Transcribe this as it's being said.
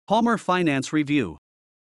Palmer Finance Review.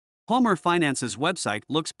 Palmer Finance's website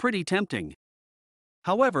looks pretty tempting.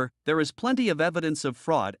 However, there is plenty of evidence of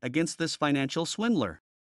fraud against this financial swindler.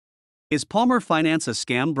 Is Palmer Finance a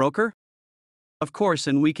scam broker? Of course,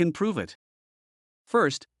 and we can prove it.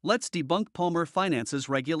 First, let's debunk Palmer Finance's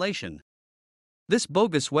regulation. This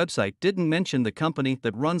bogus website didn't mention the company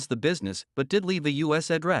that runs the business but did leave a US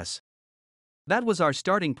address. That was our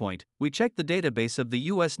starting point. We checked the database of the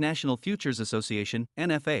US National Futures Association,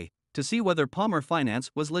 NFA, to see whether Palmer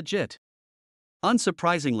Finance was legit.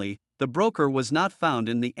 Unsurprisingly, the broker was not found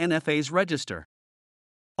in the NFA's register.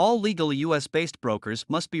 All legal US-based brokers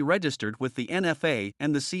must be registered with the NFA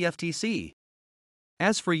and the CFTC.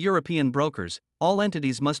 As for European brokers, all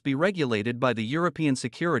entities must be regulated by the European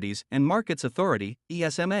Securities and Markets Authority,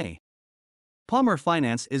 ESMA. Palmer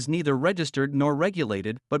Finance is neither registered nor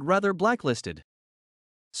regulated but rather blacklisted.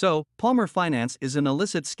 So, Palmer Finance is an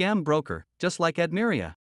illicit scam broker, just like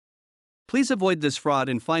Admiria. Please avoid this fraud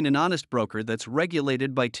and find an honest broker that's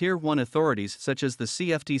regulated by Tier 1 authorities such as the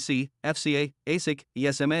CFTC, FCA, ASIC,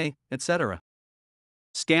 ESMA, etc.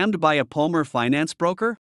 Scammed by a Palmer Finance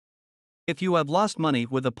broker? If you have lost money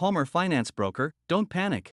with a Palmer Finance broker, don't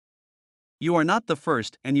panic. You are not the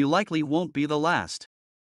first and you likely won't be the last.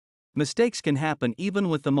 Mistakes can happen even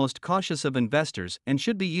with the most cautious of investors and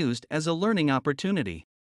should be used as a learning opportunity.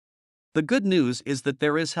 The good news is that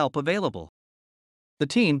there is help available. The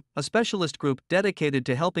team, a specialist group dedicated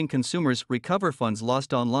to helping consumers recover funds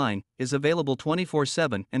lost online, is available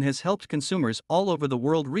 24/7 and has helped consumers all over the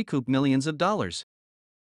world recoup millions of dollars.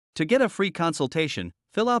 To get a free consultation,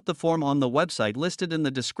 fill out the form on the website listed in the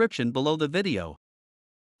description below the video.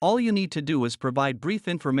 All you need to do is provide brief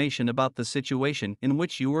information about the situation in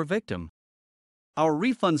which you were victim. Our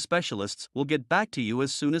refund specialists will get back to you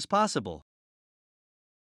as soon as possible.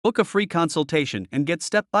 Book a free consultation and get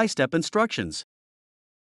step-by-step instructions.